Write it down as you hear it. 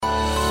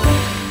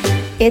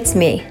It's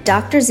me,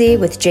 Dr. Z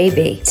with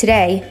JB.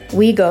 Today,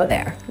 we go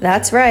there.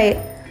 That's right.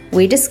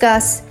 We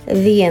discuss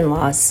the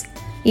in-laws.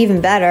 Even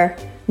better,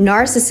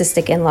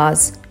 narcissistic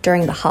in-laws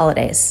during the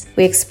holidays.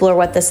 We explore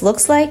what this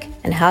looks like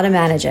and how to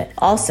manage it.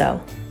 Also,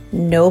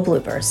 no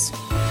bloopers.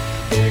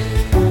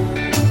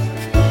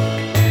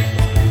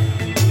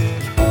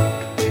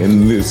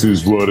 And this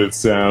is what it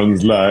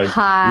sounds like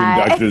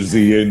when Dr.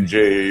 Z and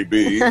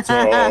JB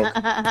talk.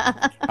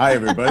 Hi,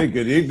 everybody.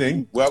 Good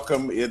evening.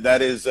 Welcome.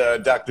 That is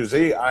Dr.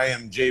 Z. I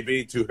am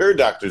JB to her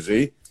Dr.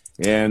 Z.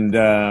 And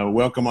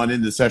welcome on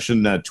into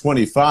session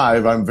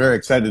 25. I'm very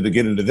excited to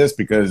get into this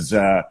because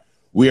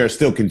we are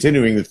still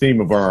continuing the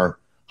theme of our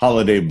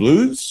holiday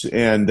blues,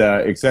 and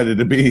excited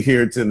to be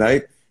here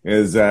tonight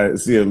as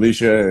see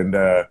Alicia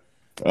and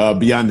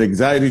Beyond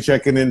Anxiety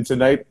checking in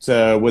tonight.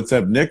 What's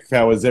up, Nick?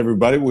 How is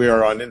everybody? We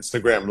are on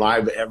Instagram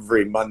Live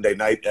every Monday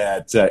night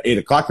at 8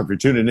 o'clock if you're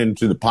tuning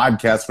into the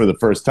podcast for the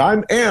first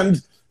time.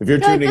 And if you're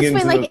tuning in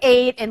between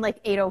 8 and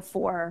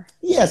 8:04.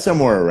 Yeah,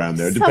 somewhere around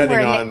there,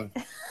 depending on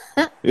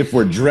if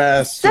we're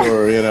dressed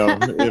or,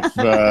 if,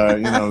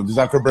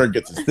 Zuckerberg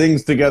gets his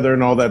things together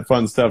and all that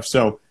fun stuff.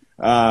 So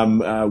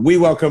we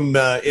welcome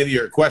any of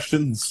your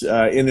questions,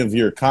 any of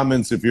your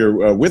comments if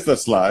you're with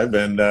us live.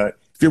 And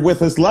if you're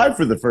with us live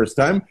for the first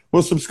time,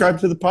 well, subscribe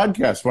to the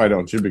podcast. Why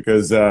don't you?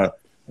 Because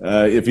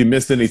if you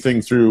missed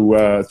anything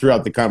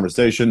throughout the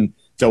conversation,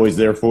 it's always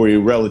there for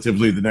you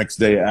relatively the next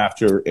day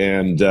after.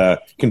 And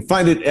can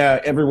find it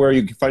everywhere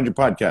you can find your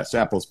podcasts,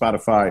 Apple,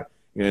 Spotify,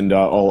 and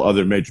all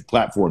other major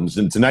platforms.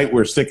 And tonight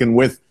we're sticking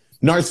with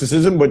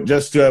narcissism, but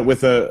just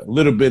with a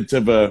little bit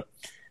of a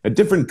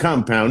different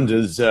compound,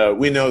 as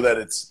we know that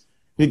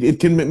it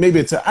can, maybe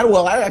it's,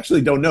 I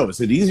actually don't know.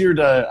 Is it easier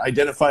to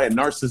identify a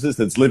narcissist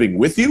that's living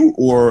with you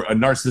or a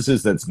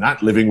narcissist that's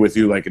not living with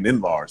you, like an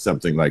in-law or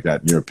something like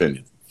that, in your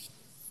opinion?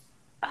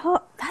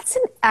 Oh, that's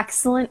an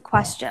excellent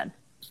question.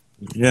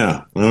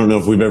 Yeah, I don't know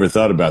if we've ever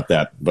thought about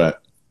that,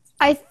 but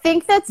I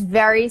think that's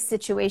very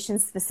situation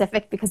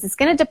specific because it's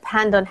going to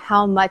depend on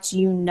how much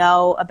you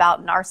know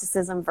about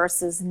narcissism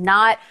versus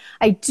not.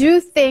 I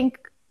do think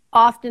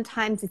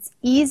oftentimes it's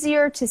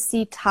easier to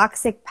see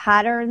toxic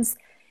patterns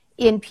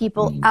in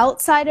people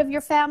outside of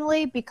your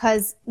family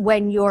because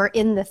when you're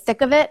in the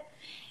thick of it,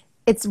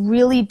 it's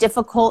really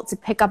difficult to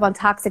pick up on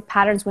toxic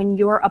patterns when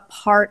you're a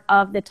part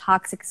of the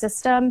toxic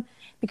system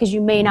because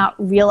you may not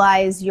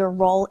realize your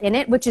role in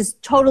it, which is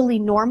totally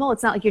normal.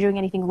 It's not like you're doing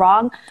anything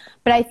wrong.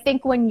 But I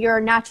think when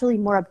you're naturally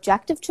more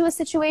objective to a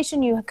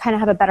situation, you kind of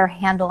have a better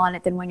handle on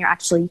it than when you're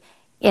actually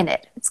in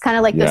it. It's kind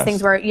of like those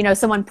things where,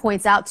 someone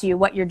points out to you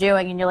what you're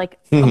doing and you're like,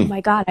 oh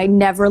my God, I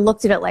never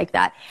looked at it like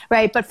that.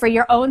 Right. But for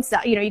your own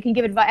self, you can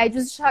give advice. I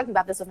was just talking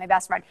about this with my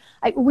best friend.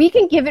 We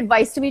can give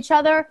advice to each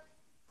other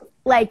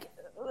like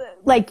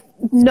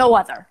no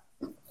other.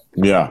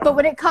 Yeah. But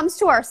when it comes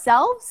to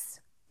ourselves,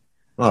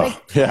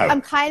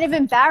 I'm kind of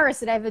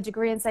embarrassed that I have a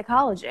degree in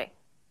psychology.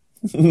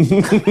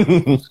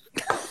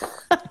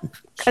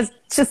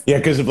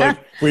 Because if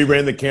we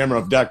ran the camera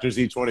of Dr.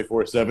 Z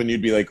 24/7,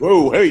 you'd be like,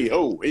 "Whoa, hey,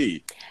 oh,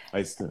 hey."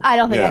 I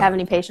don't think I have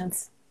any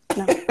patience.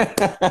 No.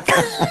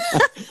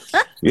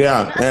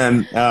 Yeah,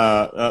 and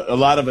a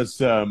lot of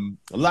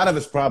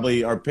us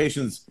probably our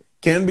patience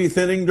can be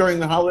thinning during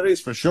the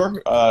holidays for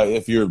sure.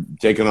 If you're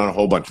taking on a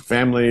whole bunch of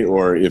family,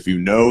 or if you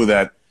know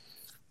that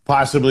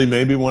possibly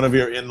maybe one of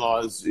your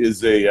in-laws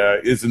is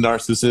a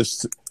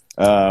narcissist,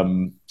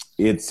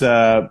 it's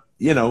a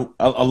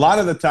lot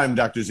of the time,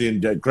 Dr. Z,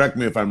 and correct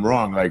me if I'm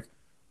wrong, like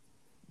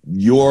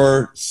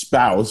your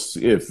spouse,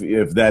 if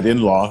that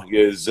in-law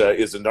is a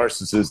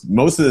narcissist,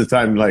 most of the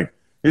time, like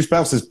your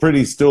spouse is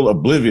pretty still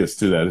oblivious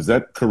to that. Is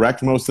that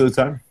correct most of the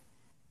time?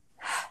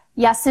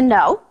 Yes and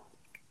no.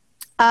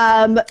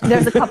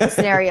 There's a couple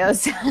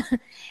scenarios.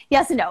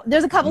 Yes and no.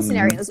 There's a couple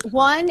scenarios.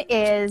 One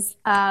is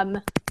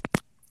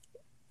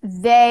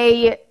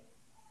they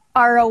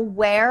are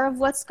aware of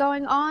what's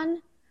going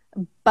on,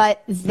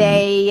 but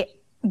they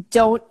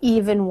don't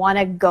even want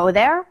to go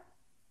there,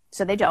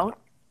 so they don't.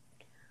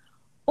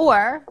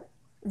 Or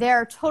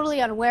they're totally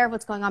unaware of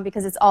what's going on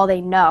because it's all they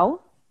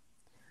know.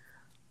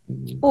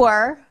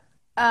 Or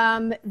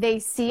they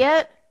see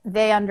it,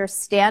 they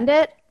understand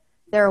it,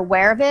 they're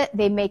aware of it,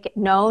 they make it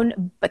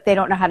known, but they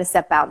don't know how to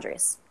set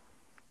boundaries.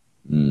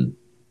 And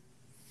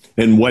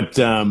what,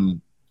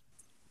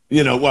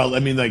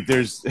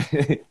 there's,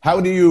 how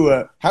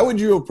would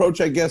you approach,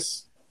 I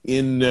guess,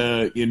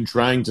 in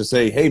trying to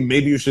say, hey,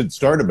 maybe you should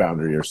start a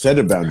boundary or set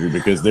a boundary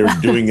because they're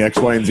doing X,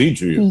 Y, and Z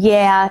to you?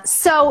 Yeah.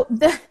 So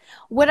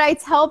what I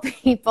tell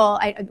people,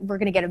 we're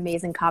going to get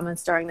amazing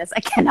comments during this. I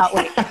cannot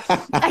wait.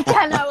 I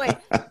cannot wait.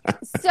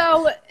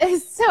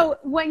 So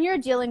when you're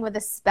dealing with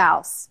a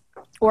spouse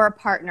or a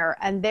partner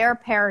and their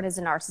parent is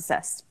a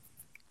narcissist,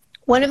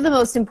 one of the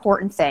most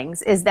important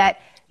things is that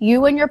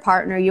you and your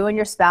partner, you and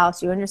your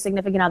spouse, you and your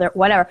significant other,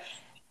 whatever,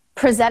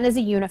 present as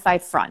a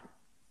unified front.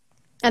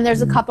 And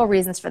there's a couple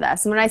reasons for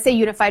this. And when I say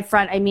unified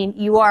front, I mean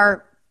you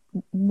are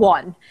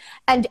one.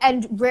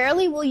 And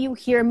rarely will you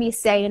hear me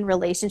say in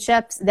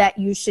relationships that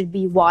you should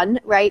be one,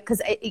 right?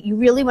 Because you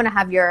really want to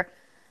have your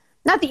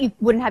not that you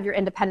wouldn't have your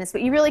independence,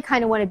 but you really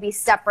kind of want to be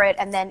separate,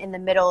 and then in the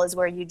middle is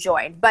where you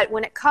join. But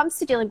when it comes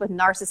to dealing with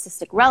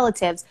narcissistic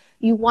relatives,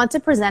 you want to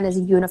present as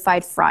a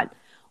unified front,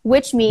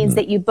 which means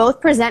that you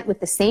both present with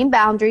the same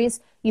boundaries,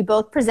 you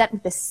both present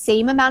with the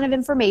same amount of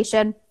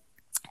information,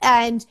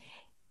 and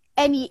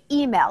any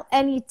email,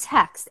 any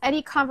text,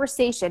 any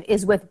conversation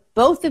is with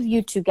both of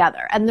you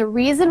together. And the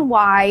reason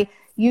why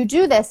you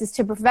do this is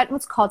to prevent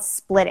what's called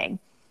splitting.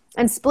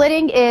 And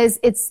splitting is,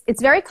 it's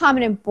very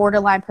common in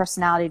borderline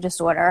personality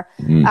disorder.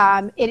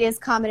 It is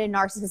common in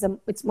narcissism.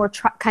 It's more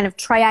kind of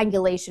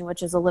triangulation,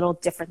 which is a little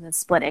different than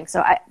splitting.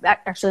 So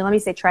actually, let me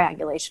say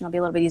triangulation. It'll be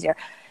a little bit easier.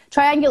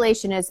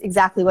 Triangulation is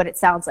exactly what it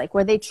sounds like,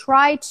 where they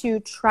try to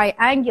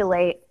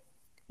triangulate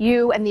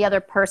you and the other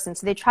person.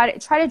 So they try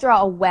to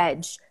drive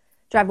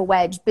a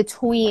wedge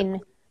between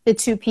the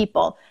two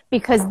people,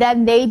 because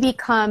then they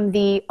become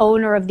the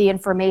owner of the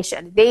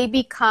information. They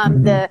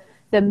become the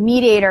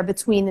mediator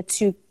between the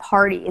two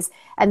parties,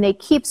 and they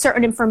keep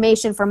certain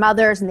information from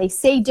others, and they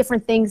say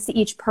different things to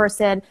each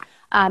person.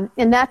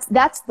 And that's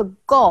the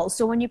goal.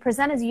 So when you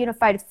present as a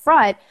unified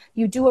front,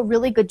 you do a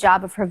really good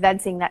job of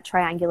preventing that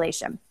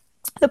triangulation.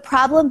 The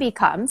problem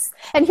becomes,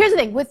 and here's the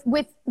thing,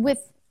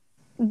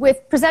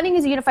 with presenting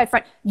as a unified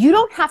front, you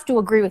don't have to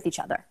agree with each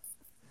other.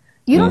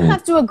 You don't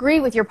have to agree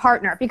with your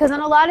partner, because on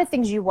a lot of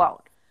things you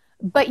won't.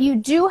 But you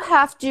do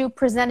have to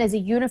present as a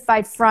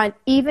unified front,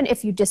 even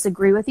if you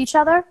disagree with each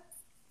other,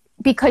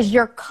 because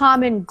your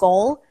common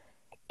goal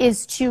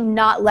is to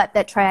not let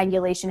that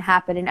triangulation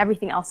happen, and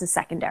everything else is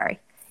secondary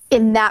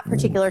in that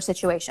particular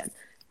situation.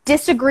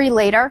 Disagree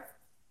later.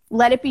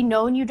 Let it be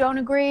known you don't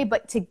agree,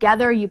 but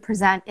together you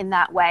present in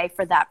that way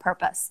for that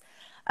purpose.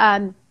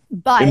 And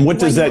what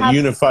does that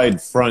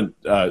unified front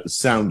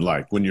sound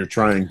like when you're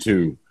trying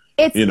to,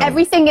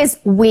 everything is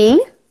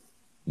we.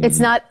 It's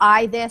not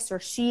I this or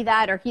she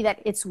that or he that.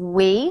 It's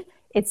we.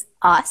 It's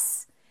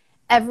us.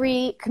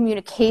 Every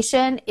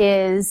communication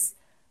is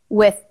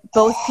with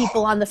both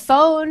people on the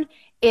phone,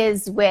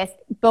 is with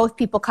both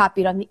people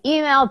copied on the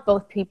email,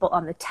 both people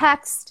on the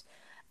text.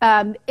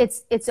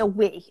 It's a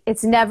we.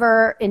 It's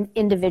never an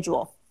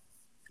individual.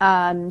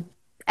 And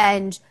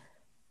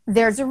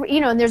there's a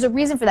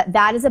reason for that.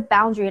 That is a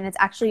boundary, and it's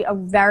actually a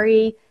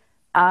very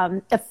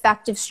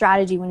effective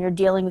strategy when you're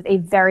dealing with a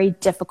very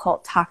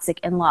difficult,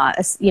 toxic in-law,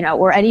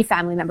 or any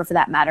family member for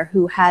that matter,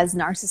 who has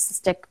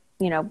narcissistic,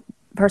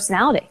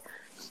 personality.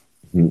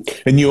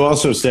 And you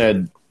also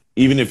said,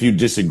 even if you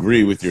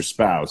disagree with your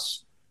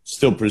spouse,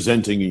 still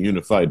presenting a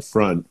unified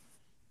front.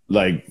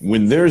 Like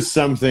when there's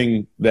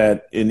something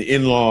that an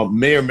in-law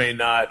may or may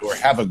not, or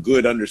have a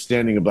good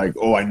understanding of, like,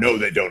 oh, I know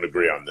they don't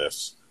agree on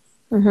this.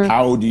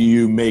 How do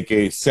you make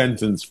a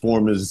sentence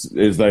form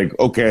is like,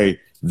 okay,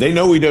 they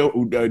know we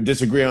don't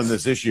disagree on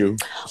this issue.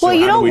 So well,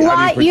 you don't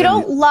lie. You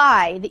don't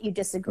lie that you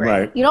disagree.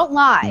 Right. You don't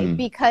lie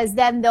because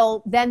then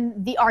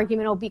the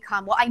argument will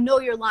become, well, I know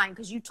you're lying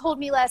because you told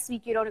me last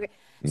week you don't agree.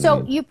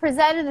 So you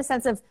present in the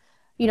sense of,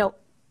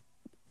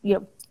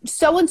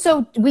 so and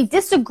so we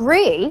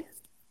disagree,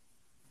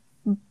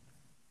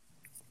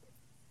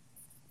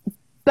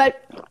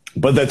 but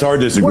that's our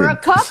disagreement. We're a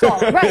couple,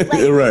 right?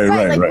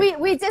 Right.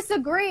 We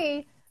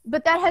disagree,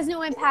 but that has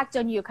no impact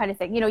on you, kind of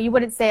thing. You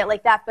wouldn't say it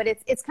like that, but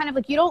it's kind of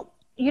like you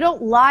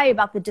don't lie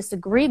about the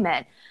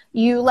disagreement.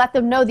 You let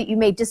them know that you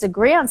may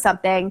disagree on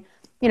something,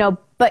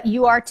 but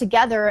you are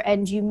together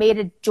and you made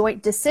a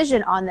joint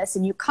decision on this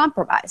and you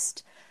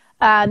compromised.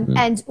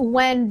 And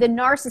when the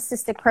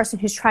narcissistic person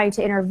who's trying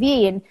to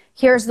intervene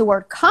hears the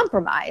word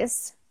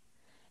compromise,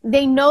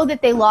 they know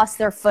that they lost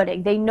their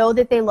footing. They know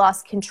that they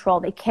lost control.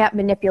 They can't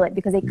manipulate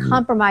because a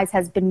compromise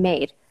has been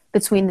made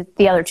between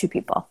the other two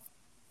people.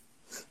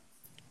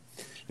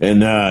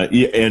 And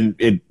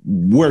it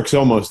works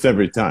almost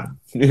every time.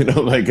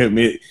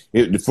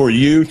 For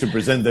you to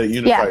present the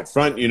unified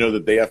front,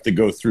 that they have to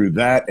go through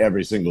that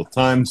every single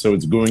time. So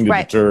it's going to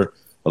deter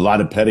a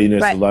lot of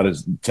pettiness, a lot of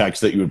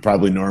text that you would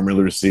probably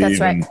normally receive. That's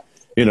right.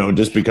 And,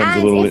 just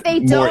becomes a little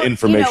more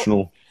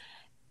informational.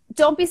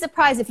 Don't be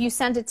surprised if you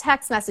send a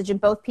text message and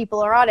both people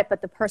are on it,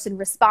 but the person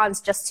responds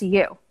just to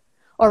you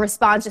or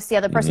responds just to the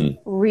other person.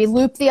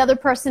 Reloop the other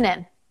person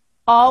in.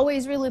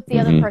 Always reloop the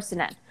other person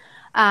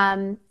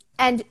in.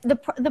 And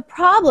the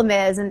problem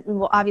is, and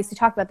we'll obviously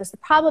talk about this, the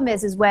problem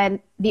is when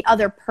the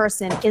other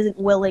person isn't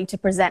willing to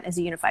present as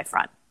a unified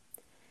front.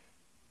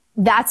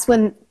 That's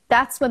when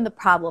the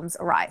problems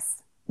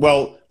arise.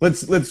 Well,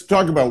 let's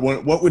talk about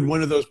what would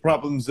one of those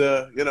problems,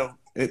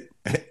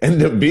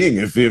 end up being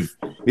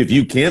if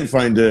you can't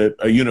find a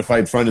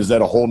unified front. Is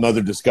that a whole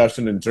nother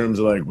discussion in terms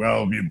of like,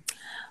 well, you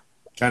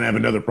kind of have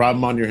another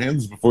problem on your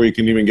hands before you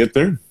can even get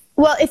there?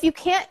 Well, if you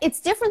can't, it's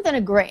different than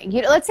agreeing.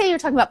 Let's say you're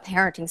talking about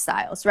parenting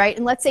styles, right?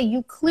 And let's say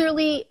you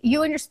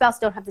and your spouse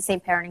don't have the same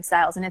parenting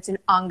styles and it's an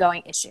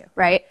ongoing issue,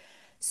 right?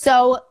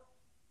 So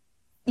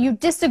you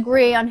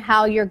disagree on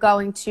how you're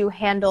going to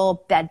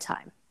handle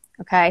bedtime.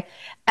 Okay.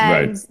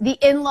 And the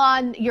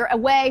in-law, you're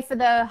away for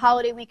the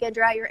holiday weekend,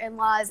 you're at your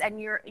in-laws, and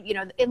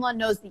the in-law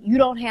knows that you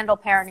don't handle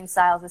parenting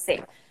styles the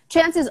same.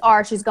 Chances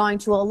are she's going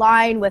to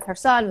align with her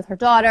son, with her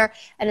daughter,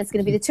 and it's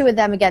going to be the two of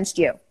them against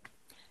you.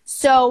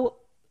 So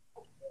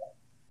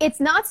it's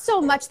not so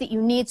much that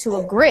you need to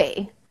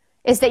agree,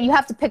 is that you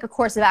have to pick a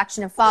course of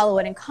action and follow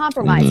it and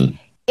compromise. Mm-hmm.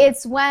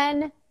 It's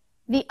when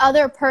the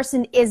other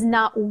person is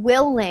not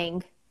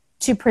willing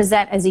to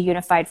present as a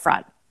unified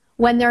front,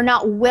 when they're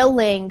not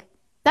willing,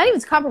 not even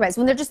to compromise,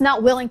 when they're just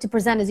not willing to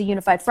present as a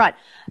unified front.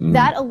 Mm-hmm.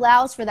 That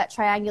allows for that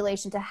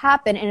triangulation to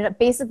happen, and it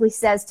basically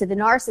says to the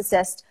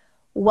narcissist,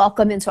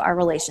 welcome into our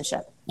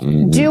relationship.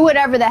 Mm-hmm. Do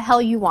whatever the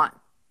hell you want,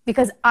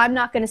 because I'm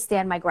not going to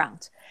stand my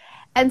ground.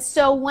 And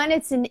so when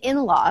it's an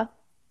in-law,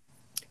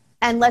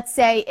 and let's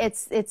say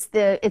let's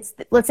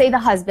say the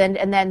husband,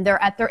 and then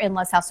they're at their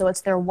in-laws' house, so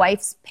it's their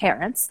wife's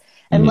parents,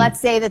 and let's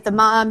say that the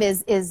mom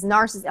is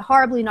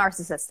horribly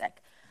narcissistic,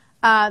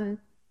 and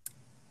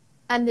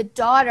the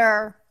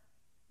daughter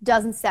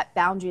doesn't set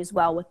boundaries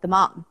well with the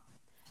mom,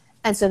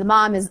 and so the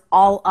mom is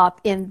all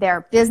up in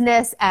their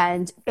business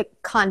and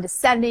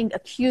condescending,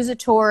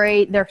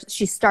 accusatory.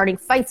 She's starting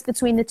fights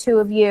between the two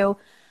of you.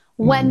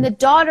 When the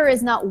daughter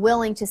is not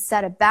willing to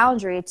set a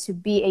boundary to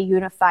be a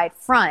unified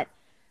front,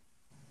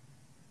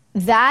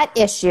 that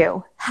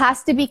issue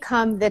has to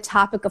become the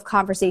topic of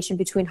conversation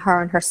between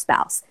her and her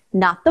spouse.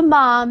 Not the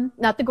mom,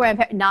 not the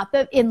grandparent, not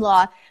the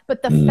in-law,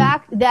 but the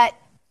fact that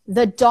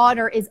the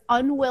daughter is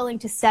unwilling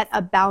to set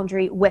a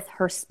boundary with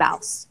her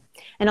spouse.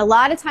 And a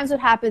lot of times what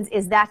happens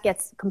is that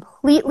gets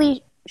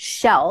completely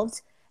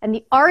shelved, and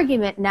the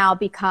argument now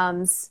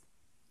becomes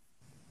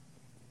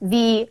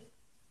the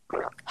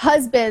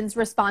husband's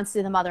response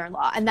to the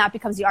mother-in-law, and that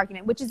becomes the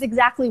argument, which is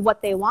exactly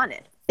what they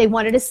wanted. They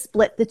wanted to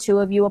split the two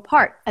of you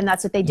apart, and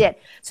that's what they did.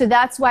 So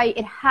that's why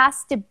it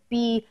has to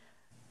be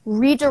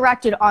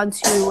redirected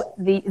onto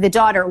the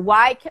daughter.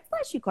 Bless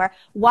you, Cora.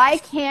 Why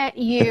can't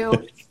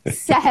you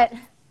set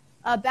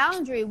a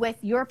boundary with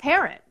your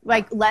parent?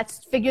 Like,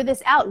 let's figure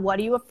this out. What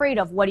are you afraid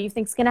of? What do you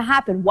think is going to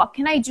happen? What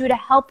can I do to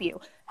help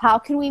you? How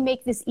can we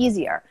make this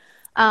easier?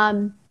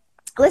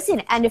 Listen,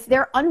 and if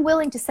they're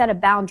unwilling to set a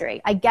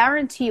boundary, I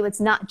guarantee you it's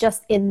not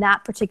just in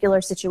that particular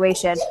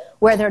situation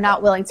where they're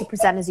not willing to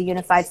present as a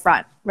unified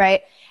front,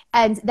 right?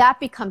 And that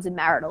becomes a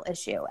marital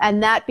issue.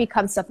 And that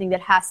becomes something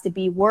that has to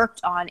be worked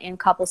on in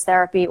couples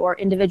therapy or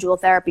individual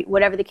therapy,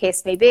 whatever the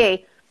case may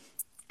be.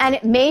 And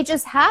it may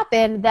just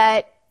happen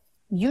that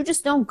you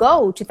just don't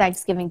go to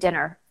Thanksgiving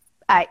dinner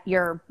at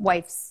your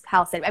wife's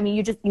house. I mean,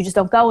 you just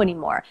don't go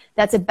anymore.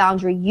 That's a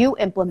boundary you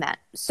implement.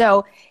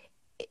 So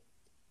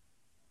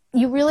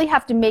you really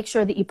have to make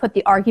sure that you put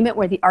the argument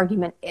where the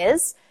argument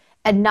is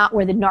and not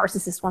where the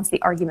narcissist wants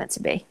the argument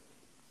to be.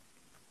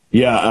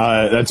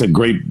 Yeah, that's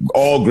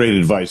all great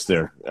advice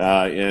there.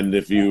 And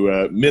if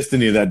you missed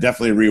any of that,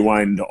 definitely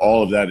rewind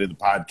all of that in the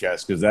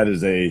podcast, because that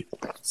is a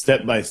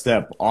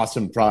step-by-step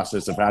awesome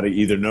process of how to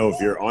either know if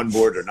you're on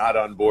board or not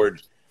on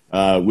board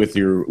with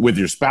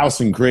your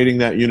spouse in creating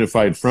that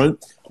unified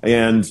front.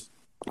 And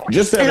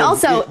just and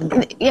also,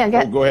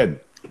 go ahead.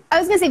 I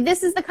was going to say,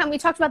 this is the kind, we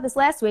talked about this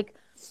last week.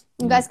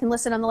 You guys can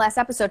listen on the last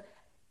episode.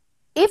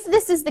 If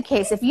this is the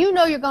case, if you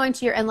know you're going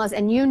to your in-laws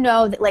and you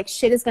know that like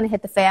shit is going to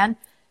hit the fan,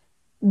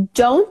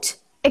 don't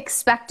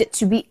expect it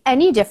to be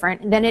any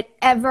different than it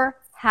ever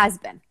has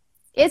been.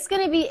 It's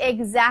going to be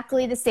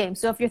exactly the same.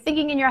 So if you're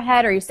thinking in your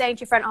head or you're saying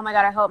to your friend, oh my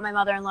God, I hope my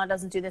mother-in-law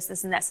doesn't do this,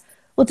 this, and this.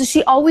 Well, does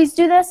she always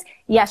do this?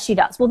 Yes, she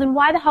does. Well, then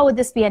why the hell would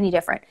this be any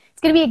different?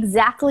 It's going to be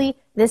exactly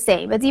the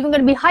same. It's even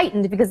going to be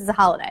heightened because it's a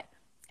holiday.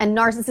 And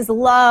narcissists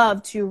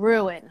love to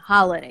ruin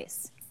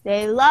holidays.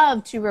 They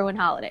love to ruin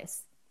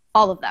holidays.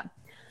 All of them.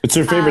 It's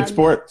their favorite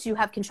sport. To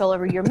have control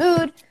over your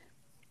mood.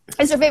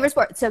 It's their favorite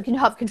sport. So can you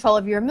have control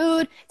of your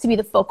mood, to be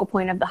the focal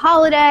point of the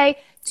holiday,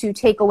 to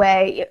take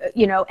away,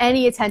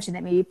 any attention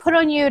that may be put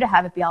on you, to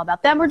have it be all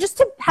about them, or just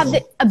to have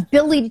the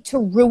ability to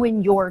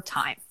ruin your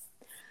time.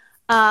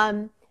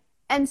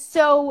 And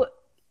so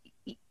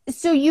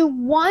you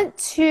want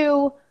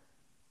to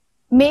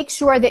make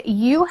sure that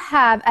you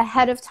have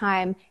ahead of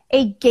time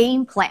a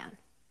game plan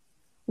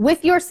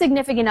with your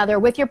significant other,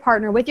 with your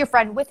partner, with your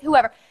friend, with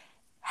whoever.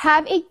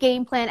 Have a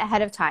game plan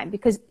ahead of time,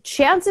 because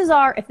chances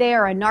are, if they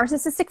are a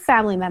narcissistic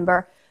family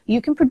member,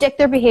 you can predict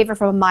their behavior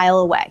from a mile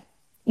away.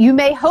 You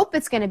may hope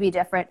it's going to be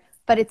different,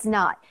 but it's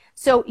not.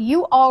 So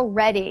you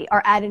already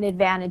are at an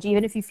advantage,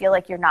 even if you feel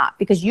like you're not,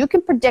 because you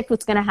can predict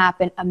what's going to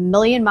happen a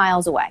million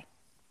miles away.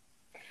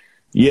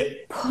 Yeah.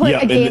 Put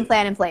a game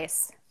plan in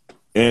place.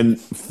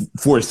 And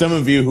for some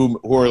of you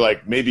who are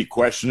like maybe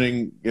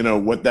questioning,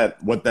 what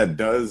that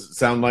does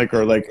sound like,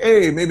 or like,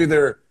 hey, maybe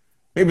they're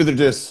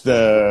just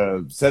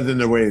set in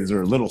their ways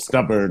or a little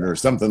stubborn or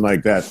something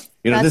like that.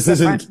 This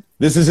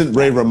isn't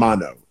Ray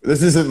Romano.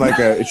 This isn't like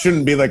it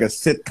shouldn't be like a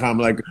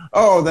sitcom. Like,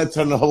 oh, that's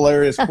a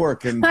hilarious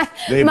quirk, and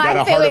they've got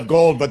a heart of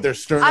gold, but they're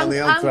stern on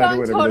the outside. I'm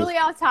going totally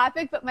off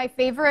topic, but my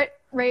favorite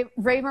Ray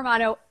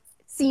Romano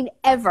scene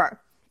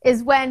ever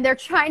is when they're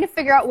trying to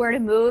figure out where to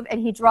move, and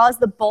he draws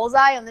the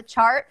bullseye on the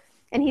chart,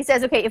 and he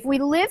says, okay, if we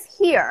live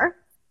here,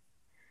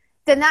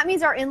 then that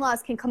means our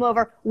in-laws can come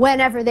over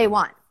whenever they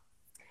want.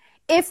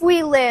 If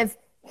we live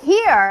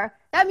here,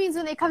 that means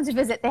when they come to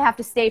visit, they have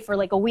to stay for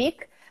like a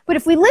week. But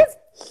if we live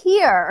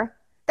here,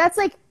 That's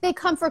like they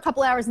come for a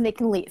couple hours and they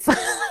can leave.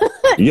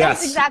 Yes.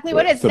 That's exactly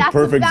what it is. That's the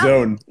perfect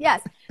zone.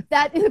 Yes.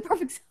 That is the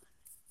perfect zone.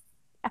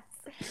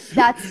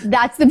 Yes.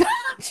 That's the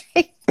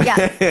boundary.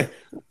 Yes.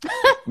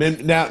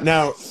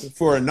 Now,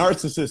 for a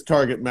narcissist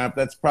target map,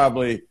 that's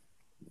probably,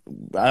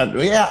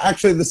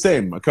 actually the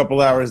same. A couple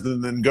hours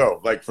and then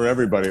go. Like for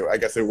everybody, I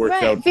guess it works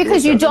out.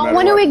 Because you don't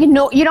want to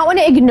ignore. You don't want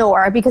to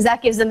ignore because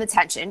that gives them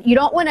attention. You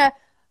don't want to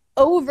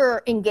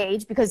over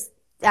engage because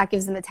that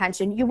gives them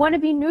attention. You want to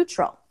be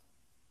neutral.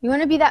 You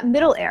want to be that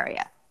middle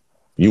area.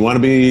 You want to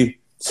be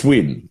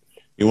Sweden.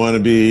 You want to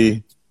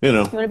be,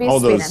 all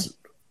those.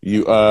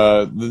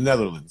 The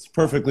Netherlands,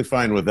 perfectly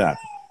fine with that,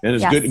 and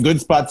it's good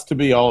spots to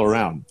be all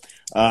around.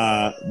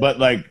 But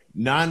like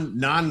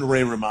non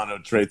Ray Romano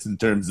traits in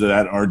terms of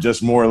that are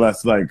just more or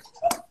less like,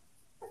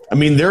 I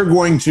mean, they're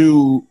going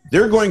to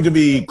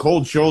be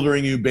cold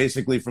shouldering you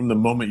basically from the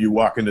moment you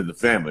walk into the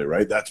family,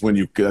 right? That's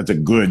a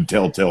good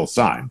telltale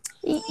sign.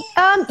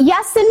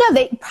 Yes and no.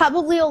 They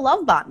probably will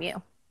love bomb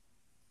you.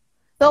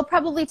 They'll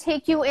probably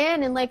take you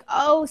in and like,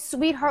 oh,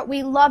 sweetheart,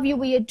 we love you.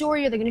 We adore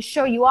you. They're going to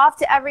show you off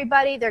to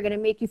everybody. They're going to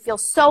make you feel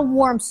so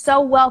warm, so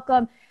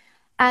welcome.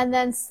 And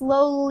then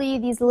slowly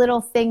these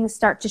little things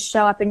start to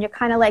show up and you're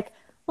kind of like,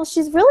 well,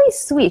 she's really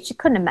sweet. She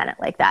couldn't have meant it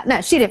like that.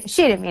 No, she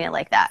didn't mean it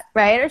like that,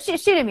 right? Or she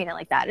didn't mean it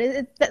like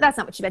that. That's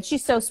not what she meant.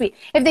 She's so sweet.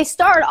 If they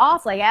start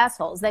off like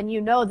assholes, then you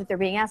know that they're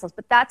being assholes.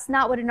 But that's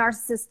not what a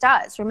narcissist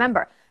does.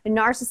 Remember, a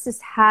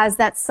narcissist has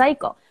that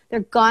cycle. They're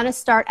going to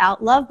start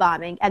out love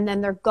bombing, and then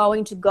they're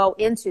going to go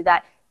into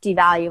that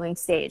devaluing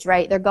stage,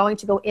 right? They're going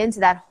to go into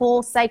that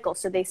whole cycle.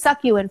 So they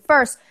suck you in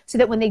first so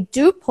that when they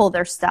do pull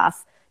their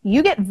stuff,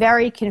 you get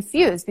very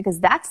confused because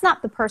that's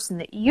not the person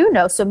that you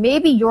know. So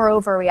maybe you're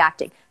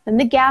overreacting. Then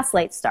the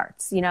gaslight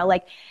starts,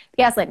 like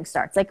gaslighting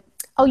starts. Like,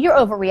 oh, you're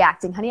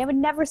overreacting, honey. I would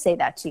never say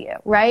that to you,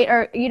 right?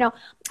 Or,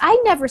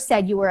 I never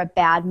said you were a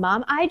bad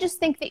mom. I just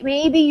think that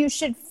maybe you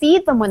should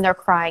feed them when they're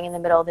crying in the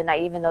middle of the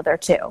night, even though they're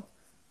 2.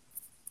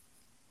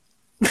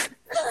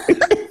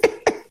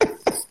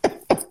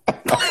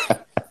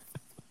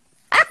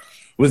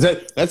 Was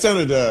that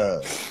sounded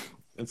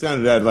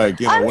like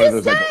one of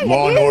those like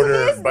Law and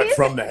Order but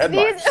from the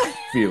headlines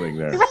feeling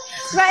there.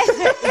 Right.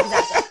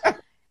 Exactly.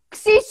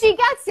 See, she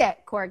gets it.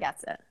 Cora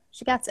gets it.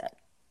 She gets it.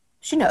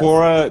 She knows.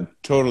 Cora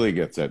totally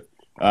gets it.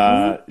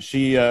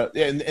 She and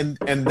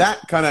that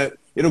kind of,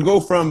 it'll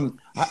go from,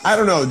 I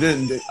don't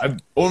know, I've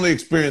only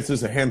experienced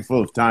this a handful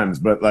of times,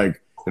 but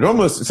like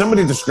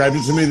somebody described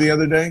it to me the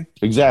other day.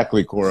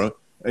 Exactly, Cora.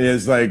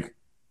 Is like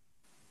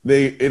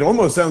it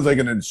almost sounds like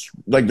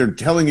like they're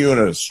telling you an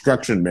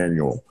instruction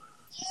manual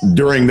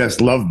during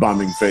this love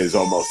bombing phase.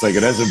 Almost like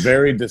it has a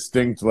very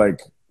distinct like.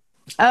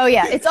 Oh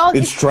yeah,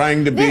 it's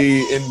trying to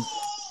be in.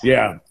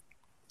 Yeah.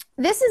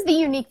 This is the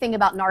unique thing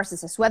about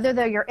narcissists. Whether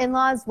they're your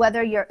in-laws,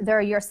 whether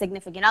they're your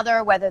significant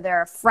other, whether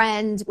they're a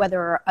friend,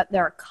 whether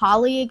they're a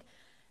colleague,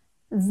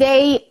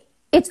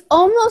 it's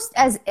almost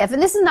as if,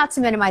 and this is not to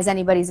minimize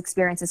anybody's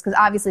experiences because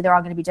obviously they're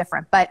all going to be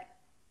different, but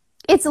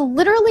it's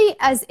literally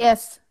as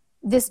if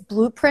this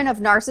blueprint of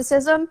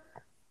narcissism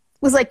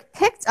was like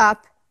picked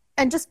up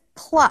and just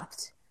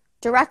plopped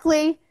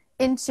directly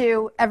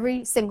into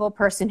every single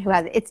person who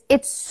has it.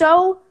 It's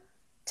so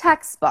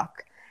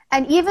textbook.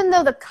 And even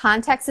though the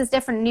context is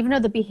different, and even though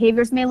the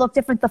behaviors may look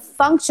different, the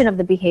function of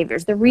the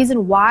behaviors, the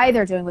reason why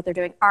they're doing what they're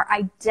doing are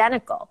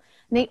identical.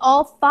 And they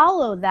all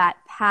follow that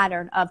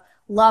pattern of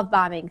love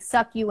bombing,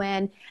 suck you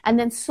in, and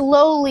then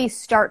slowly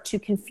start to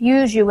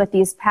confuse you with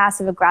these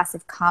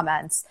passive-aggressive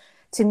comments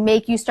to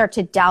make you start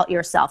to doubt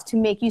yourself, to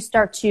make you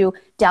start to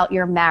doubt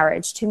your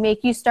marriage, to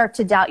make you start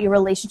to doubt your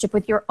relationship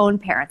with your own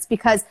parents.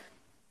 Because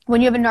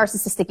when you have a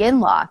narcissistic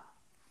in-law,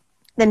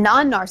 the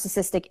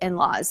non-narcissistic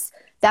in-laws,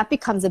 that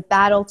becomes a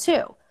battle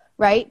too,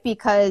 right?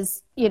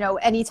 Because,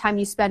 anytime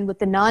you spend with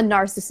the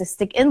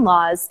non-narcissistic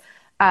in-laws,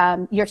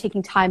 you're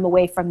taking time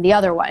away from the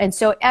other one. And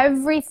so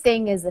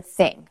everything is a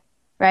thing,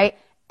 right?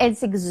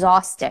 It's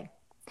exhausting.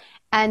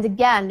 And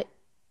again,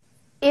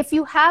 if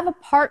you have a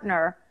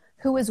partner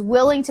who is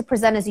willing to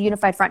present as a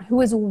unified front,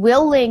 who is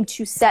willing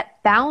to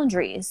set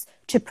boundaries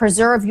to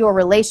preserve your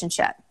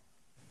relationship,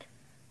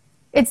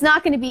 it's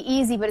not going to be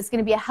easy, but it's going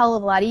to be a hell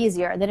of a lot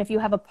easier than if you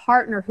have a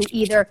partner who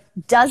either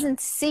doesn't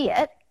see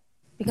it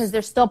because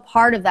they're still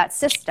part of that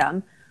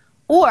system,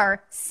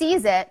 or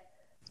sees it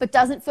but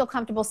doesn't feel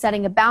comfortable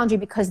setting a boundary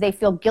because they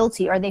feel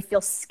guilty or they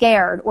feel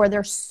scared or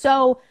they're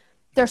so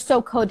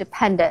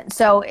codependent.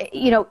 So,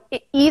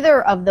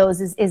 either of those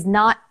is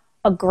not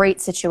a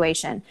great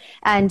situation.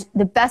 And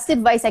the best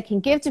advice I can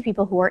give to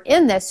people who are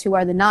in this, who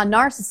are the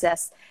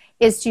non-narcissists,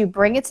 is to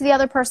bring it to the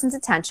other person's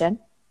attention.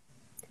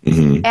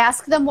 Mm-hmm.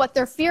 Ask them what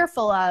they're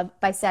fearful of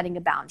by setting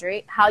a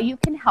boundary, how you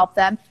can help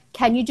them.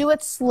 Can you do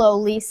it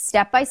slowly,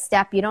 step by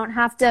step? You don't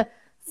have to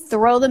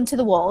throw them to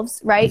the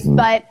wolves, right? Mm-hmm.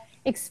 But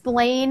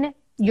explain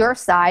your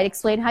side,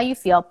 explain how you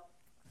feel.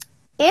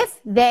 If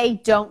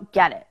they don't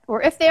get it,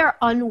 or if they are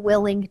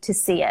unwilling to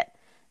see it,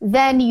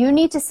 then you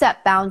need to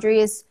set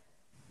boundaries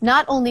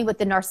not only with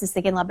the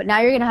narcissistic in-law, but now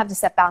you're going to have to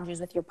set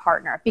boundaries with your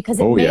partner, because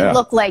it may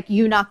look like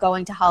you not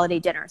going to holiday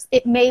dinners.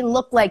 It may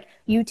look like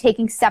you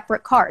taking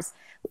separate cars.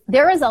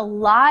 There is a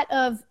lot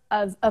of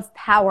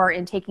power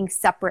in taking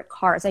separate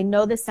cars. I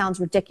know this sounds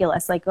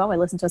ridiculous. Like, oh, I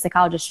listened to a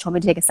psychologist who told me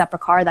to take a separate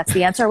car. That's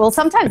the answer. Well,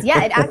 sometimes,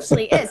 yeah, it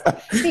actually is.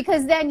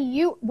 Because then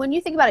when you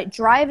think about it,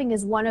 driving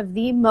is one of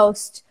the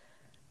most,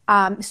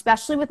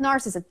 especially with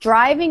narcissists,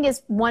 driving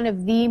is one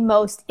of the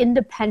most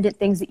independent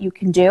things that you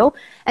can do.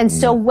 And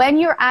so when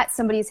you're at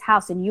somebody's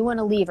house and you want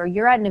to leave, or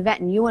you're at an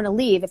event and you want to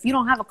leave, if you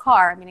don't have a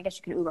car, I mean, I guess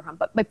you can Uber home.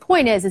 But my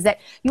point is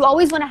that you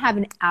always want to have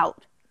an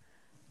out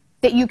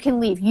that you can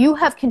leave. You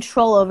have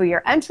control over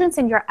your entrance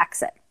and your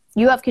exit.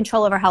 You have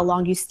control over how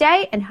long you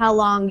stay and how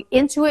long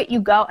into it you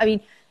go. I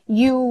mean,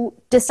 you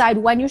decide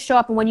when you show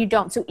up and when you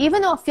don't. So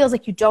even though it feels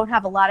like you don't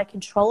have a lot of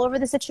control over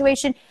the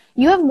situation,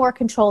 you have more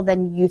control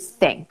than you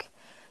think.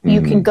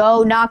 You can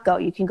go, not go.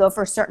 You can go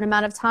for a certain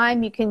amount of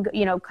time. You can,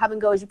 come and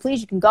go as you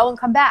please. You can go and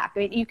come back. I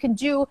mean, you can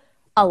do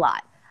a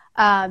lot.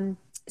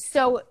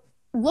 So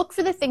look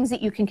for the things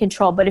that you can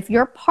control. But if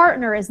your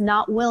partner is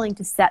not willing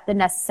to set the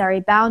necessary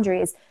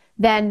boundaries,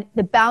 then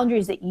the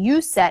boundaries that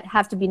you set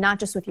have to be not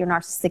just with your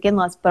narcissistic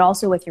in-laws, but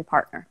also with your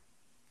partner.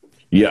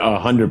 Yeah,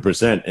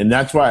 100%. And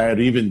that's why I'd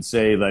even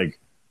say, like,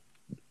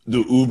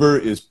 the Uber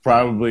is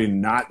probably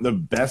not the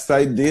best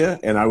idea.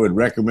 And I would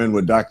recommend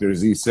what Dr.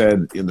 Z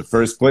said in the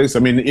first place. I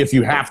mean, if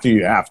you have to,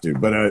 you have to.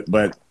 But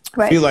right.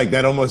 I feel like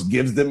that almost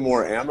gives them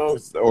more ammo,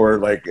 or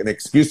like an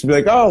excuse to be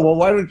like, oh, well,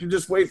 why don't you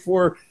just wait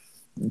for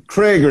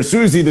Craig or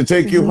Susie to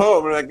take you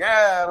home? And like,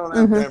 I don't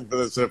have time for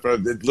this.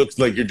 It looks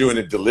like you're doing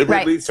it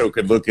deliberately, so it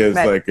could look as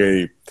like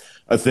a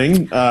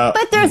thing.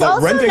 But there's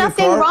also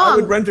nothing wrong. I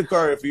would rent a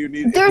car if you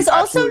need. There's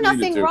also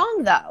nothing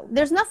wrong, though.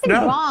 There's nothing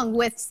wrong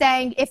with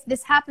saying, if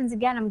this happens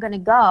again, I'm going to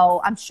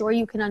go. I'm sure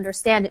you can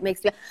understand. It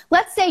makes me.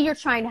 Let's say you're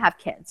trying to have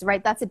kids,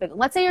 right? That's a big one.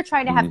 Let's say you're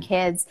trying to have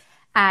kids,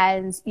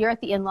 and you're at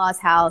the in-laws'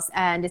 house,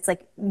 and it's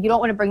like you don't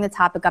want to bring the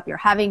topic up. You're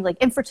having like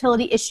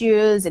infertility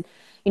issues, and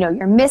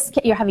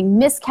you're having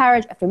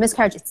miscarriage after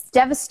miscarriage. It's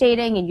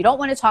devastating, and you don't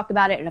want to talk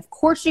about it. And of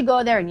course you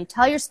go there and you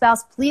tell your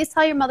spouse, please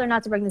tell your mother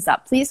not to bring this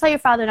up. Please tell your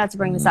father not to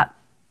bring this up.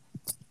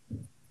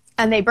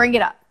 And they bring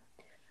it up.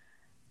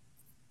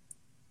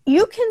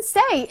 You can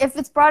say, if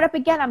it's brought up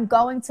again, I'm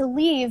going to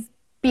leave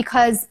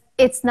because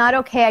it's not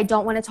okay. I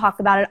don't want to talk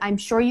about it. I'm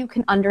sure you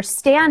can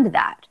understand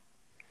that.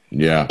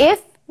 Yeah.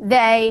 If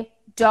they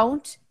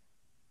don't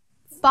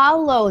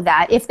follow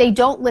that, if they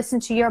don't listen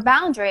to your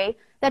boundary,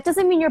 that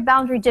doesn't mean your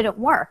boundary didn't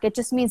work. It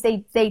just means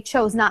they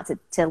chose not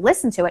to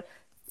listen to it.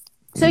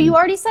 So you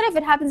already said, if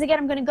it happens again,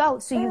 I'm going to go.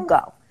 So you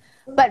go.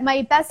 But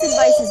my best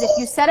advice is, if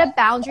you set a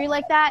boundary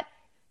like that,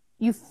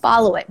 you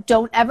follow it.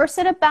 Don't ever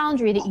set a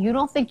boundary that you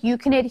don't think you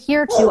can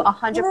adhere to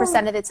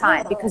 100% of the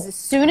time. Because as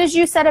soon as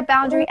you set a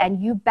boundary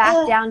and you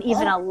back down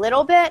even a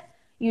little bit,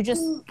 you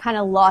just kind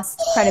of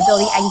lost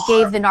credibility and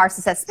gave the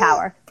narcissist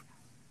power.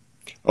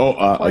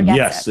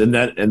 Yes. And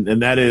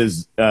that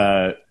is,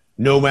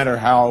 no matter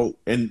how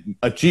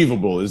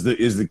achievable is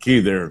the key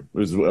there,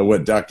 is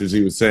what Dr.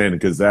 Z was saying,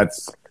 because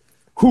that's,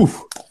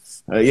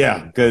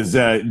 because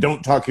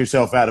don't talk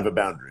yourself out of a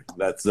boundary.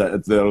 That's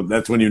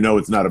when you know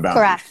it's not a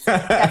boundary. Correct.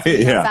 That's when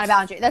you know it's not a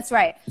boundary. That's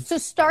right. So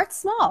start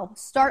small.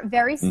 Start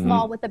very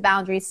small with the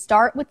boundaries.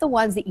 Start with the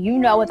ones that you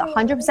know with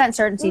 100%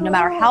 certainty, no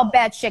matter how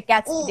bad shit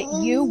gets,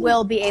 that you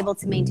will be able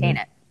to maintain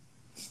it.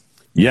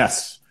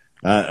 Yes.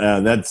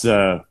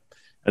 That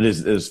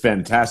is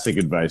fantastic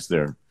advice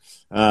there.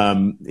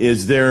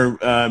 Is there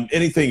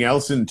anything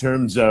else in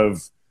terms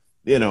of,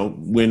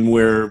 when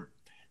we're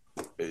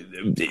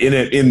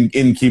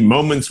in key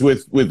moments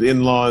with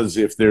in-laws,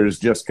 if there's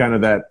just kind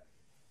of that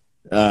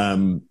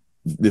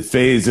the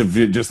phase of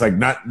just like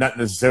not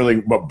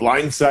necessarily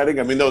blindsiding?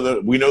 I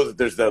mean, we know that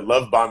there's that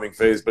love bombing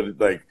phase, but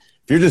like,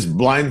 if you're just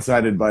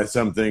blindsided by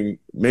something,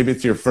 maybe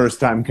it's your first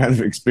time kind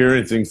of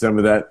experiencing some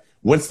of that.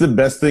 What's the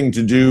best thing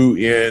to do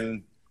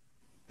in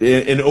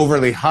an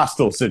overly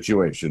hostile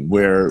situation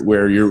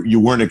where you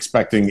weren't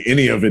expecting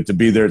any of it to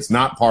be there? It's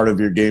not part of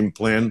your game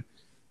plan.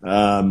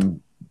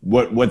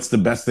 What's the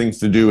best things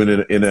to do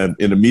in an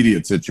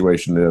immediate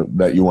situation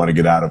that you want to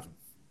get out of?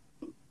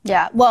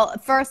 Yeah. Well,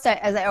 first,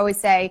 as I always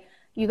say,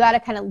 you got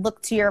to kind of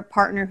look to your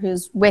partner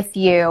who's with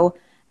you.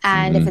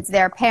 And if it's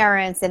their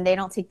parents and they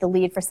don't take the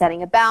lead for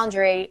setting a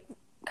boundary,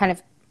 kind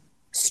of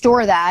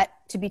store that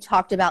to be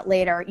talked about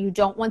later. You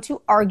don't want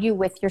to argue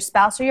with your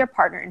spouse or your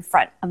partner in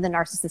front of the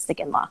narcissistic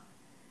in-law.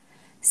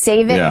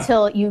 Save it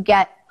until you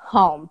get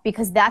home,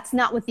 because that's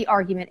not what the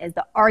argument is.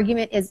 The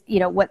argument is,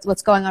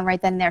 what's going on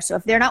right then and there. So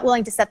if they're not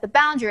willing to set the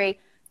boundary,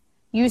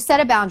 you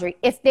set a boundary.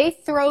 If they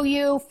throw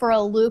you for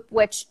a loop,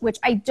 which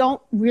I don't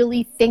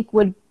really think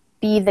would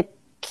be the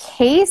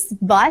case,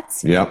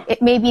 but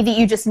it may be that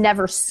you just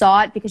never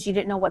saw it because you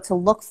didn't know what to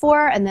look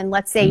for. And then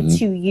let's say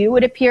to you,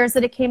 it appears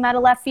that it came out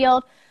of left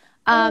field.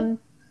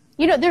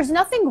 There's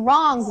nothing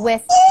wrong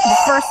with the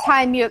first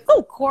time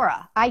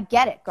Cora, I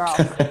get it, girl.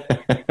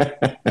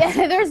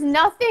 There's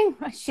nothing.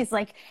 She's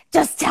like,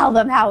 just tell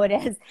them how it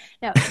is.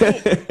 No,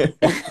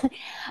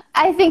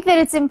 I think that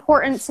it's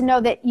important to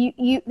know that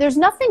you there's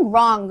nothing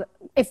wrong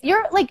if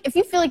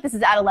you feel like this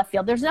is out of left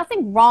field. There's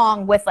nothing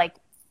wrong with like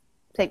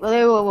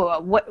whoa,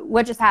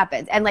 what just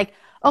happened, and like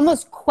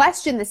almost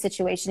question the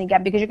situation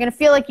again, because you're going to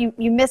feel like you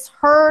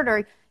misheard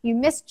or you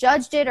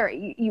misjudged it, or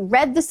you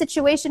read the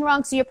situation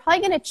wrong. So you're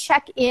probably going to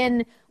check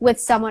in with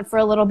someone for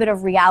a little bit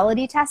of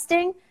reality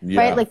testing,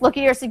 right? Like look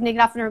at your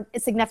significance, your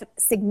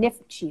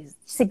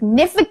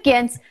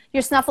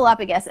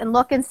snuffleupagus, and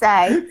look and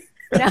say,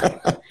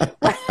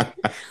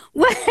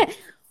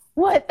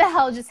 what the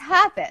hell just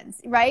happened,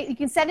 right? You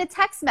can send a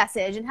text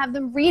message and have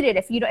them read it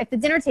at the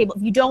dinner table.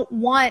 If you don't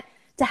want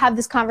to have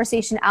this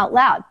conversation out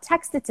loud,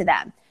 text it to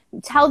them.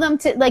 Tell them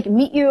to like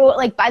meet you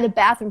like by the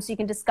bathroom so you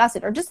can discuss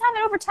it, or just have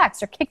it over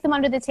text, or kick them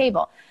under the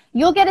table.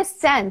 You'll get a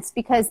sense,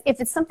 because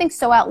if it's something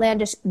so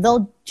outlandish,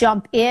 they'll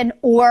jump in,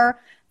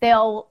 or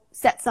they'll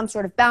set some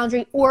sort of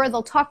boundary, or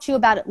they'll talk to you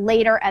about it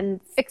later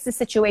and fix the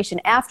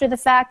situation after the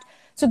fact.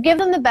 So give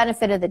them the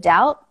benefit of the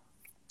doubt.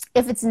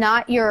 If it's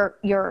not your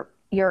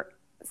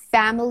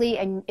family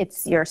and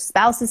it's your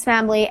spouse's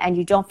family and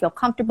you don't feel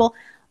comfortable,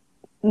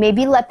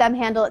 maybe let them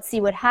handle it, see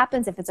what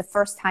happens if it's a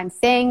first time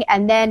thing,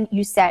 and then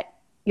you set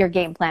your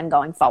game plan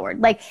going forward.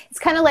 Like, it's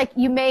kind of like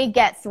you may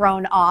get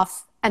thrown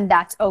off, and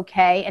that's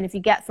okay. And if you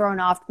get thrown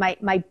off,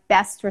 my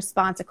best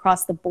response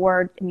across the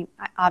board, I mean,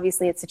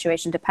 obviously it's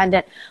situation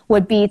dependent,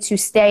 would be to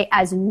stay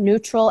as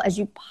neutral as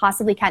you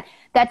possibly can.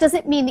 That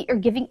doesn't mean that you're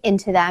giving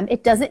into them.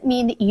 It doesn't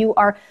mean that you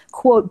are,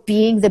 quote,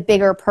 being the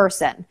bigger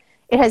person.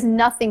 It has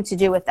nothing to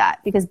do with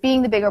that, because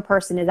being the bigger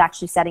person is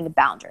actually setting a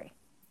boundary.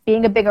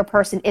 Being a bigger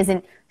person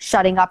isn't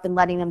shutting up and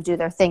letting them do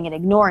their thing and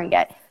ignoring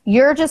it.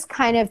 You're just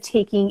kind of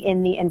taking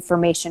in the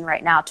information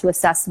right now to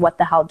assess what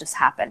the hell just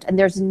happened. And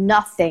there's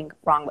nothing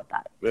wrong with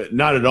that.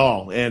 Not at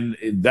all. And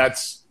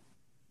that's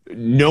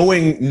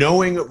knowing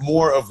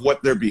more of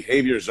what their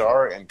behaviors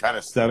are and kind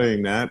of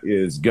studying that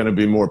is going to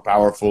be more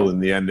powerful in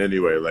the end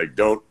anyway. Like,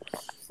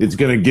 it's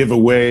going to give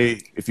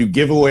away, if you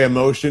give away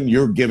emotion,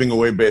 you're giving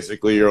away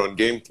basically your own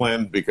game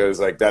plan, because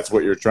like that's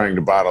what you're trying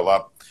to bottle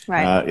up.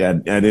 Right.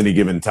 At any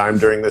given time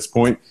during this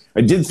point.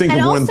 I did think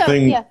of one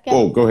thing. Yeah,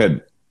 go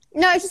ahead.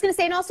 No, I was just going to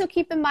say, and also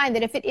keep in mind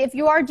that if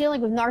you are dealing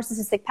with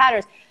narcissistic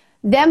patterns,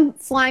 them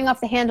flying off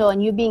the handle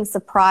and you being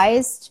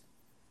surprised,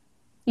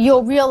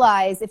 you'll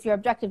realize, if you're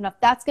objective enough,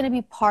 that's going to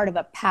be part of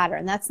a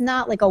pattern. That's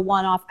not like a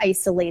one-off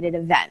isolated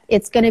event.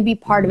 It's going to be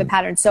part of a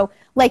pattern. So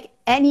like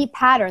any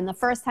pattern, the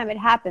first time it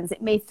happens,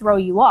 it may throw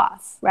you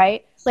off,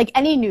 right? Like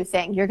any new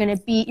thing, you're going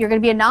to be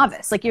a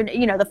novice. Like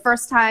the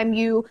first time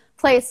you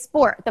play a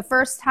sport, the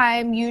first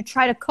time you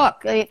try to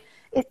cook,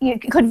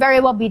 it could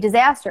very well be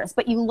disastrous,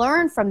 but you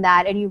learn from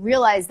that and you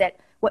realize that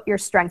what your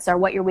strengths are,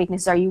 what your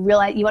weaknesses are.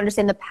 You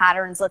understand the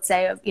patterns, let's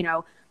say, of,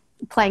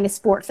 playing a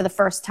sport for the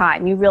first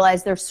time. You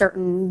realize there's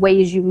certain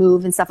ways you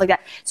move and stuff like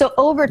that. So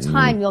over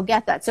time, you'll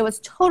get that. So it's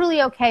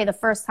totally okay the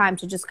first time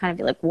to just kind of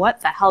be like, what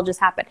the hell just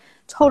happened?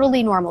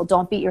 Totally normal.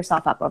 Don't beat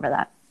yourself up over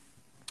that.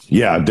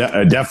 Yeah,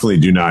 definitely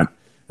do not.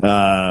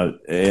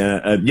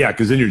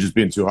 Because then you're just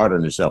being too hard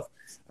on yourself.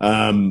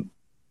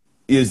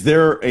 Is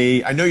there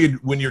I know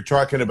when you're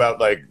talking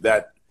about like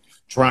that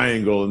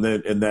triangle and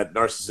that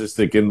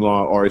narcissistic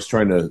in-law always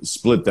trying to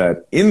split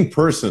that in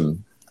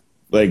person,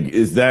 like,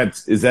 is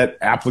that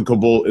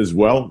applicable as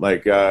well?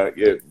 Like,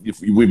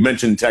 if we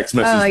mentioned text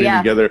messages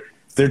together,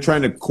 if they're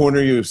trying to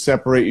corner you,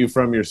 separate you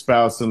from your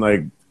spouse, and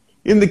like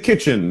in the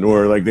kitchen,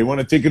 or like they want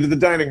to take you to the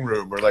dining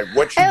room, or like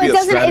what should be a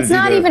strategy? It's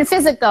not even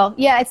physical.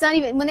 Yeah, it's not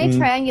even when they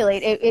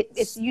triangulate.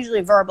 It's usually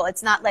verbal.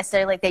 It's not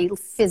necessarily like they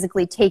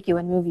physically take you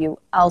and move you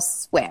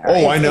elsewhere.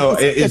 Oh, I know.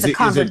 It's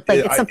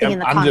something in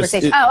the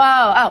conversation.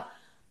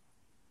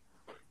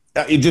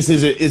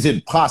 Is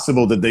it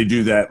possible that they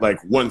do that, like,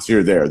 once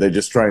you're there, they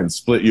just try and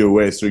split you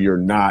away so you're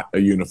not a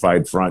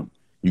unified front?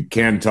 You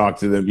can talk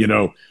to them,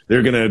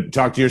 they're going to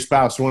talk to your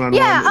spouse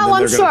one-on-one. Yeah,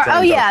 I'm sure.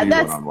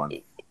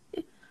 One-on-one.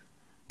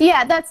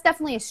 Yeah, that's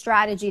definitely a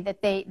strategy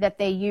that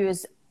they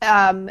use.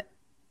 Yeah,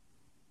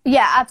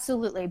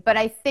 absolutely. But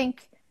I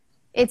think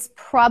it's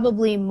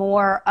probably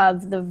more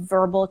of the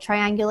verbal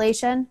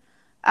triangulation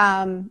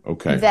than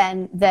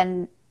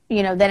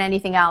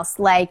anything else.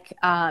 Like,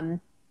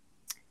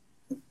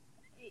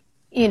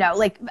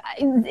 like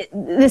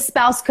the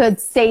spouse could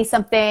say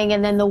something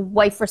and then the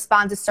wife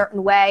responds a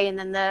certain way, and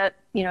then the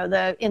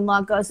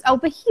in-law goes, "Oh,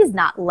 but he's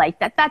not like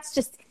that. That's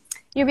just,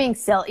 you're being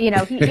silly.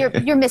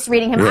 You're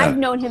misreading him. Yeah. I've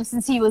known him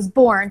since he was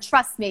born.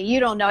 Trust me,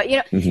 you don't know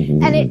it.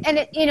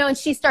 And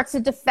she starts to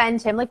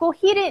defend him, like, well,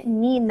 he didn't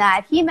mean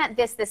that. He meant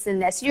this, this, and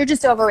this. You're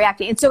just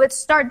overreacting. And so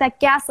that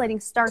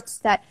gaslighting starts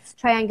that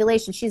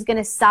triangulation. She's going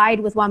to side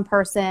with one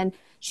person.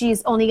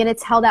 She's only going to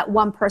tell that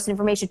one person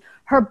information.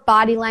 Her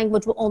body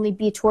language will only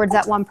be towards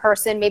that one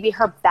person. Maybe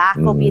her back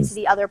will be to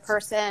the other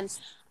person.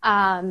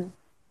 For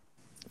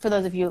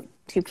those of you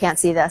who can't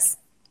see this,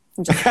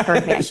 just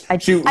heard me.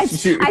 She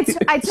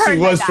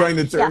was trying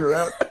to turn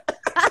around.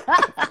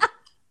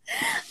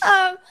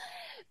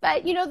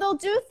 But they'll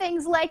do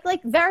things like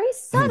very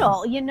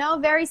subtle.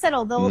 Very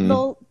subtle.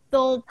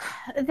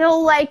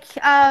 They'll like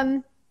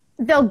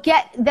they'll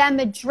get them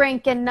a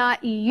drink and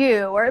not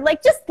you, or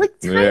like just like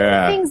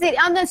tiny things that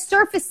on the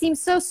surface seem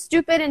so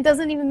stupid and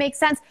doesn't even make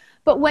sense.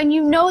 But when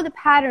you know the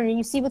pattern and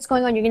you see what's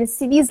going on, you're going to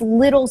see these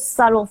little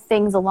subtle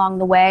things along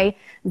the way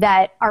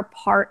that are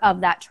part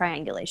of that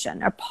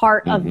triangulation, are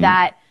part of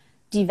that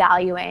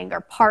devaluing,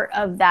 or part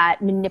of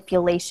that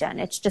manipulation.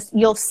 It's just,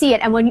 you'll see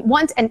it. And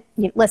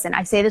listen,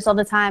 I say this all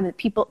the time,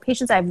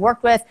 patients I've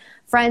worked with,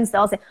 friends,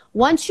 they'll say,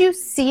 once you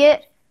see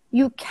it,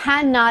 you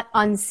cannot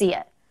unsee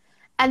it.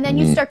 And then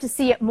you start to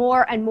see it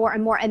more and more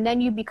and more. And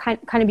then you kind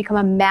of become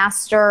a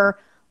master,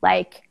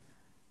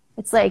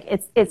 it's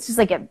just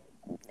like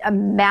a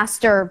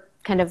master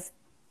kind of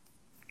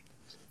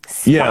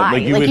spy. Yeah,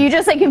 you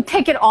just can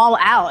pick it all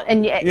out.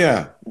 And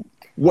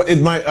what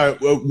it might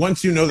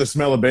once you know the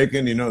smell of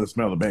bacon, you know the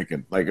smell of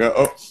bacon.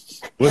 What's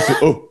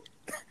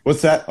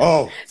that?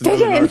 Oh, it's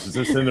another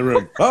narcissist in the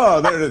room.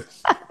 Oh, there it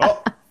is.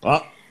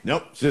 Oh,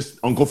 nope, it's just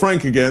Uncle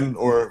Frank again,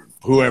 or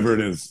whoever it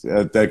is.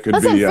 That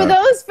could be. For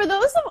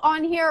those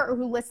on here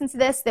who listen to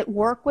this that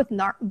work with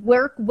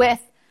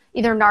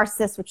either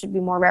narcissists, which would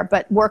be more rare,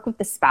 but work with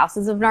the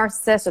spouses of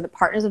narcissists or the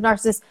partners of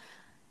narcissists,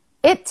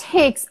 it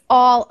takes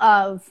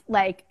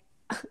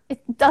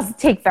it doesn't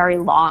take very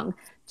long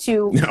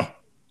to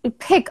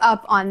pick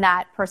up on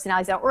that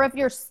personality. Or if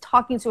you're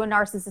talking to a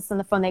narcissist on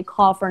the phone, they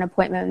call for an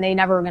appointment and they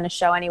never are going to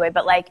show anyway,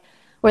 but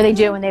or they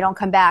do and they don't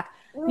come back.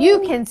 You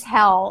can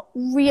tell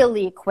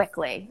really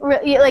quickly,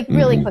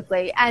 really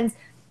quickly. And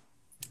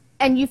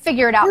you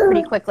figure it out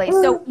pretty quickly.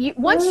 So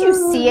once you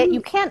see it,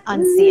 you can't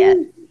unsee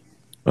it.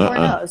 Cora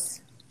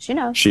knows. She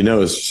knows. She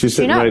knows. She's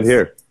sitting right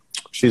here.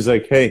 She's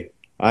like, hey,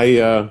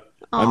 I'm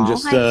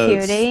just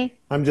cutie.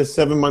 I'm just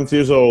 7 months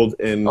old,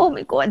 and oh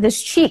my God,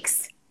 those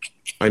cheeks.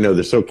 I know,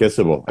 they're so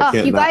kissable.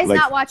 You guys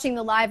not watching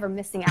the live are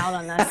missing out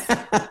on this.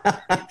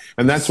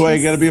 And that's why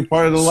you got to be a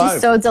part of the live.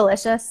 She's so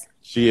delicious.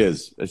 She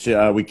is.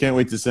 We can't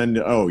wait to send.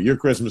 Your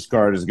Christmas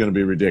card is going to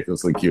be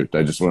ridiculously cute.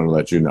 I just want to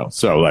let you know.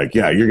 So,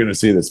 you're going to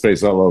see this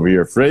face all over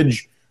your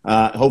fridge.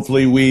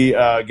 Hopefully, we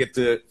get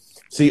to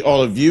see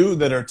all of you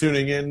that are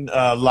tuning in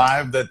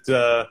live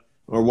that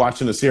are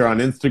watching us here on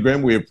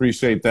Instagram. We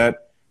appreciate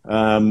that.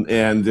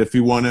 And if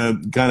you want to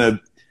kind of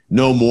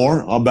know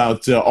more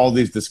about all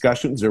these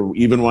discussions, or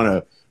even want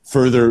to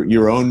further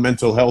your own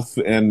mental health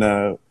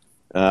and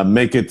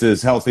make it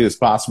as healthy as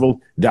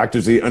possible,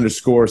 Dr. Z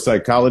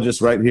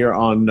 _psychologist right here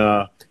on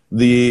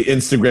the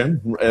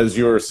Instagram, as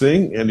you're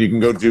seeing. And you can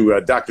go to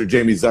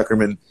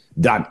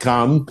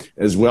drjamiezuckerman.com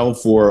as well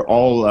for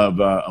all of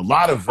a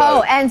lot of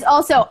and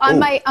also on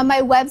my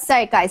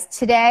website, guys,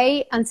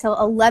 today until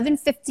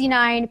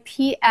 11:59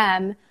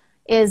 p.m.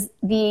 is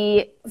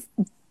the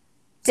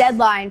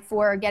deadline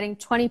for getting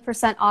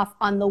 20% off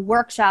on the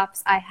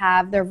workshops I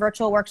have. They're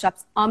virtual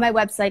workshops on my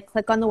website.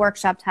 Click on the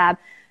workshop tab.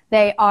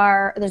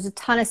 There's a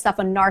ton of stuff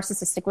on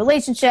narcissistic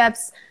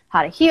relationships,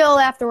 how to heal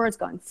afterwards,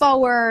 going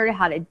forward,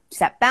 how to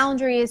set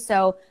boundaries.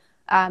 So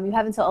you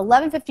have until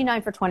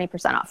 11:59 for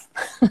 20% off.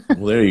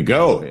 Well, there you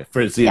go. And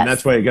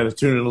that's why you got to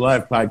tune in to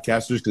live,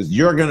 podcasters, because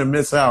you're going to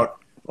miss out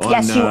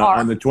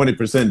on the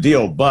 20%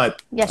 deal.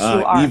 But yes, you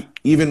are.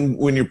 Even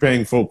when you're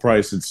paying full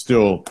price, it's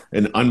still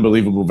an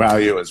unbelievable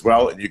value as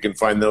well. And you can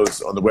find those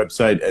on the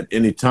website at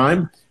any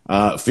time.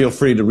 Feel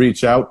free to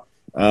reach out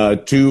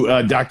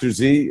to Dr.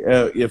 Z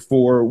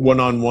for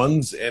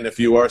one-on-ones. And if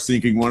you are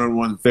seeking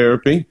one-on-one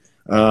therapy,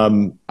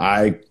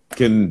 I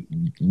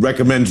can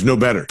recommend no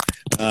better.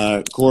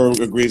 Cora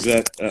agrees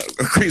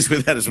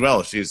with that as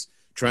well. She's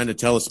trying to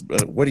tell us,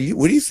 what do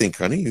you think,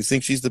 honey? You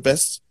think she's the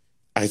best?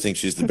 I think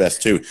she's the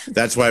best too.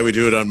 That's why we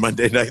do it on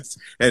Monday nights,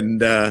 and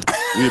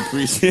we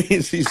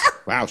appreciate. She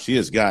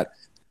has got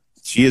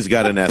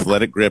an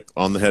athletic grip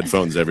on the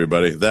headphones.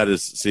 Everybody,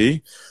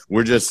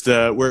 we're just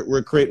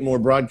we're creating more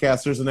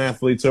broadcasters and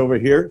athletes over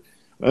here,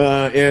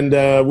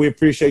 and we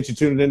appreciate you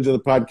tuning into the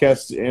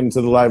podcast and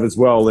to the live as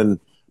well, and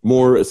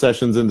more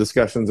sessions and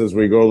discussions as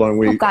we go along.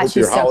 We hope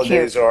your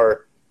holidays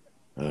are.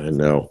 I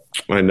know.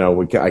 I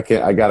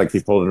got to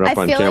keep holding it up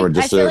on camera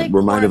just to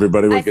remind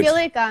everybody.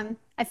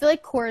 I feel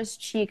like Cora's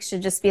cheeks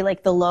should just be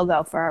like the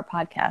logo for our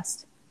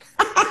podcast.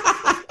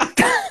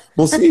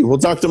 We'll see. We'll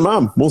talk to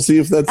Mom. We'll see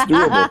if that's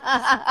doable.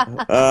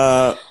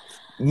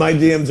 My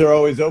DMs are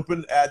always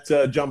open at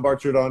John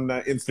Barchard on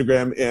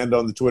Instagram and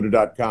on the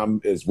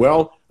twitter.com as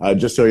well.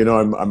 Just so you know,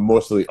 I'm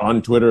mostly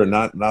on Twitter and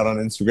not on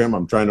Instagram.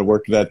 I'm trying to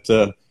work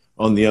that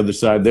on the other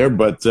side there,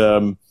 but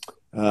we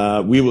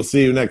will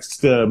see you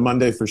next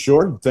Monday for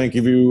sure. Thank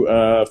you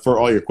for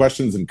all your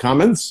questions and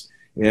comments,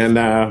 and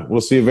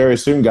we'll see you very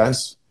soon,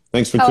 guys.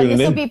 Thanks for tuning in.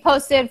 This will be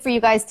posted for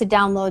you guys to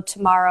download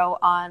tomorrow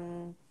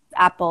on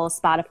Apple,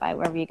 Spotify,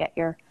 wherever you get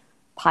your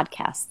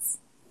podcasts.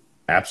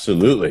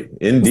 Absolutely.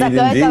 Indeed, that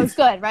good? Indeed. That was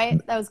good, right?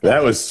 That was good.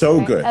 That was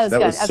so good.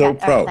 That was so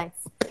pro. Right, thanks.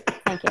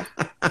 Thank you.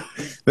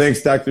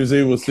 Thanks, Dr.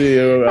 Z. We'll see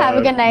you have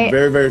a good night.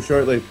 very, very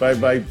shortly.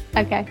 Bye-bye.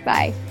 Okay,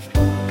 bye.